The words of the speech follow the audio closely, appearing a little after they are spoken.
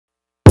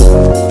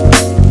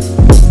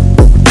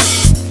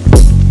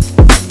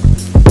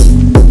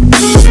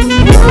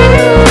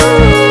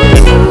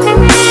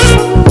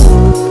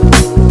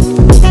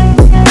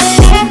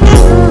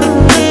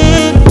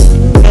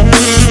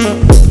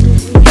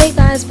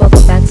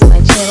welcome back to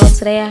my channel.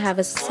 Today I have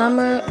a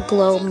summer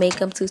glow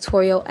makeup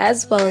tutorial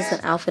as well as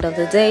an outfit of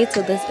the day.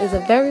 So this is a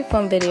very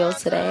fun video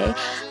today.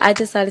 I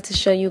decided to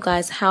show you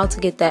guys how to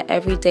get that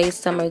everyday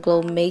summer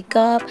glow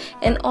makeup,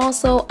 and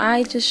also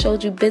I just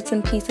showed you bits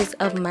and pieces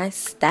of my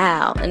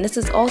style. And this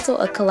is also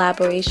a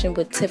collaboration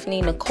with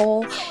Tiffany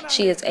Nichole.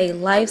 She is a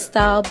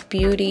lifestyle,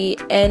 beauty,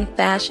 and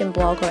fashion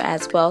blogger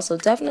as well, so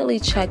definitely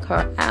check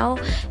her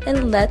out.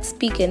 And let's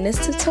begin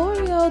this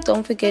tutorial.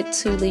 Don't forget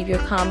to leave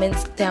your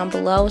comments down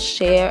below,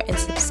 share, and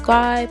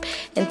subscribe,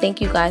 and thank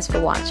you guys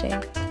for watching.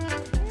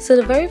 So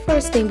the very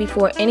first thing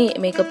before any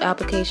makeup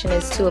application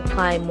is to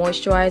apply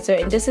moisturizer,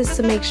 and this is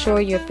to make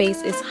sure your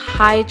face is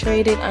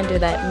hydrated under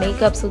that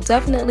makeup, so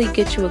definitely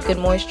get you a good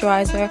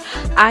moisturizer.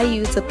 I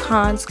use the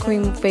Pond's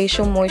Cream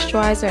Facial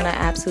Moisturizer and I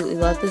absolutely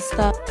love this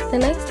stuff. The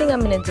next thing I'm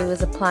going to do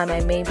is apply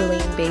my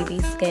Maybelline Baby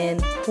Skin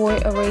Pore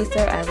Eraser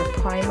as a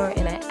primer,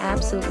 and I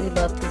absolutely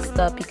love this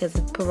stuff because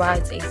it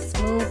provides a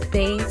smooth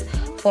base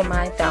for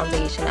my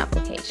foundation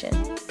application.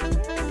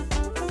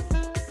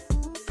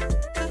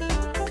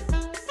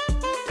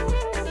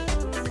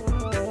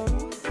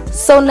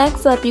 So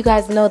next up, you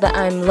guys know that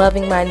I'm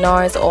loving my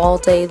NARS All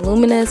Day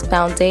Luminous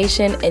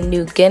Foundation in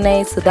New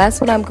Gineau, so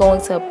that's what I'm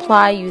going to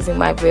apply using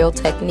my Real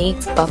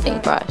Techniques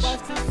buffing brush.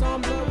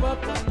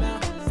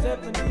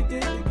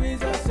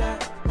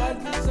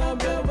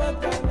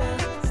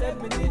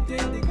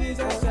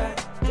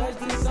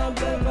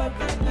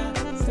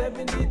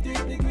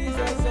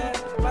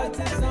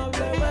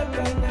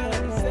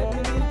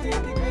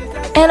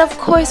 And of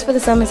course, for the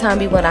summertime,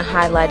 we want a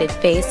highlighted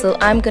face, so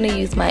I'm going to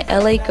use my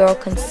LA Girl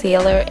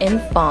Concealer in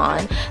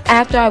Fawn.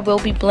 After, I will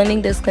be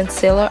blending this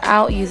concealer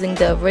out using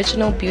the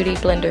original Beauty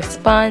Blender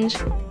sponge.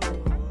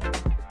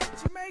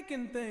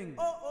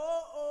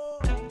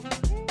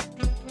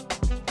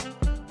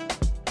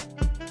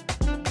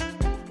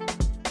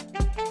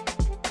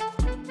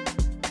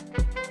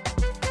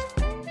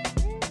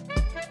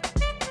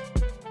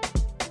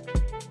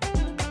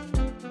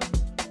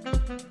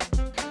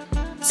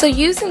 So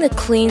using the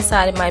clean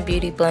side of my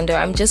beauty blender,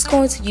 I'm just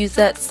going to use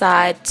that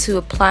side to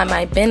apply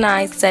my Ben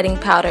Nye setting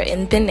powder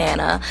in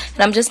Banana, and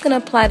I'm just going to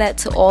apply that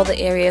to all the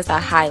areas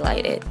I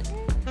highlighted.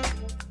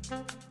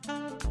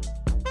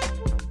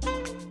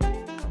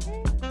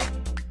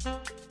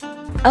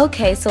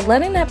 Okay, so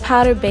letting that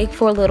powder bake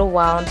for a little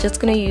while, I'm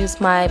just going to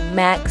use my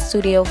MAC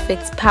Studio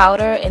Fix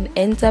powder in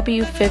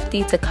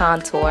NW50 to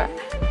contour.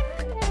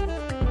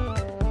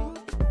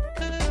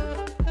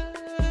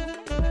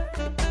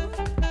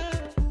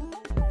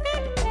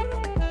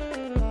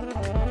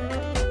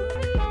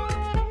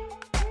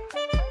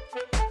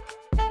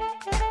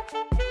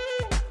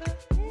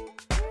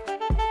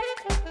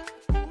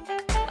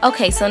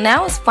 Okay, so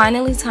now it's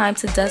finally time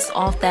to dust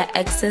off that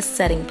excess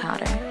setting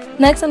powder.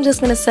 Next, I'm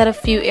just going to set a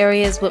few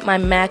areas with my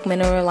MAC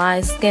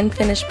Mineralized Skin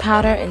Finish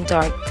Powder in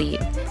Dark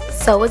Deep.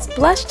 So it's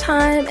blush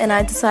time, and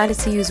I decided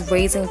to use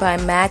Raizin by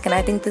MAC, and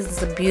I think this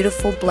is a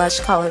beautiful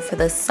blush color for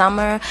the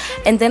summer.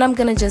 And then I'm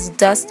going to just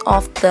dust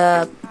off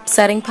the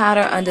setting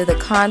powder under the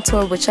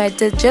contour, which I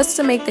did just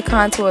to make the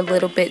contour a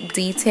little bit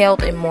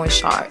detailed and more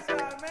sharp.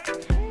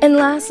 And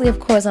lastly,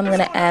 of course, I'm going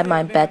to add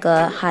my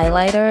Becca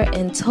highlighter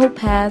in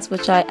Topaz,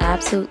 which I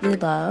absolutely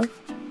love.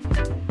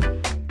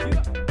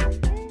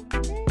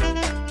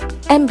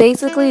 And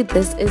basically,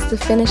 this is the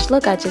finished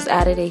look. I just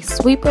added a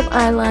sweep of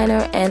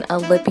eyeliner and a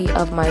lippie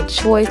of my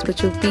choice,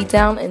 which will be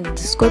down in the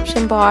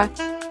description bar.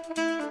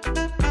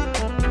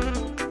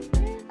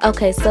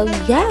 Okay, so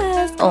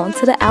yes, on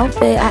to the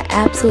outfit. I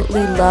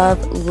absolutely love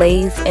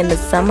lace in the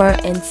summer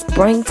and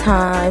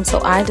springtime,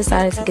 so I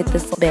decided to get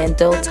this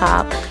bandeau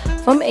top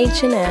from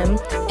H&M,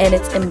 and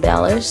it's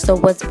embellished, so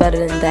what's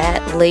better than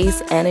that?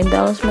 Lace and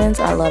embellishments,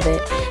 I love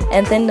it.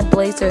 And then the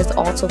blazer is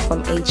also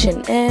from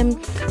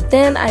H&M.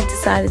 Then I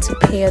decided to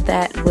pair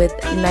that with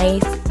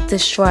nice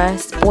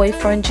distressed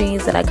boyfriend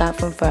jeans that I got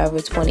from Forever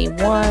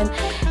 21,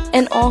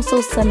 and also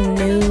some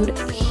nude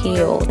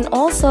heels. And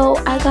also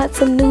I got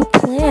some new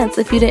plants.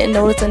 If you didn't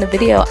notice in the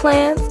video,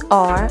 plants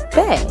are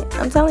bae.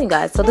 I'm telling you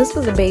guys. So this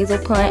was a basil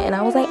plant, and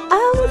I was like,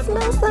 oh, it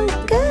smells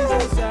so good.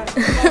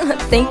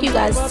 Thank you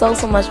guys so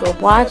much for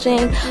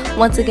watching.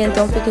 Once again,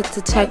 don't forget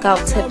to check out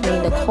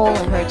Tiffany Nichole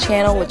and her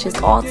channel, which is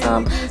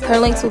awesome. Her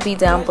links will be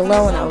down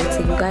below, and I will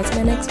see you guys in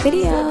my next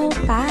video.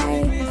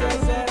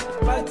 Bye.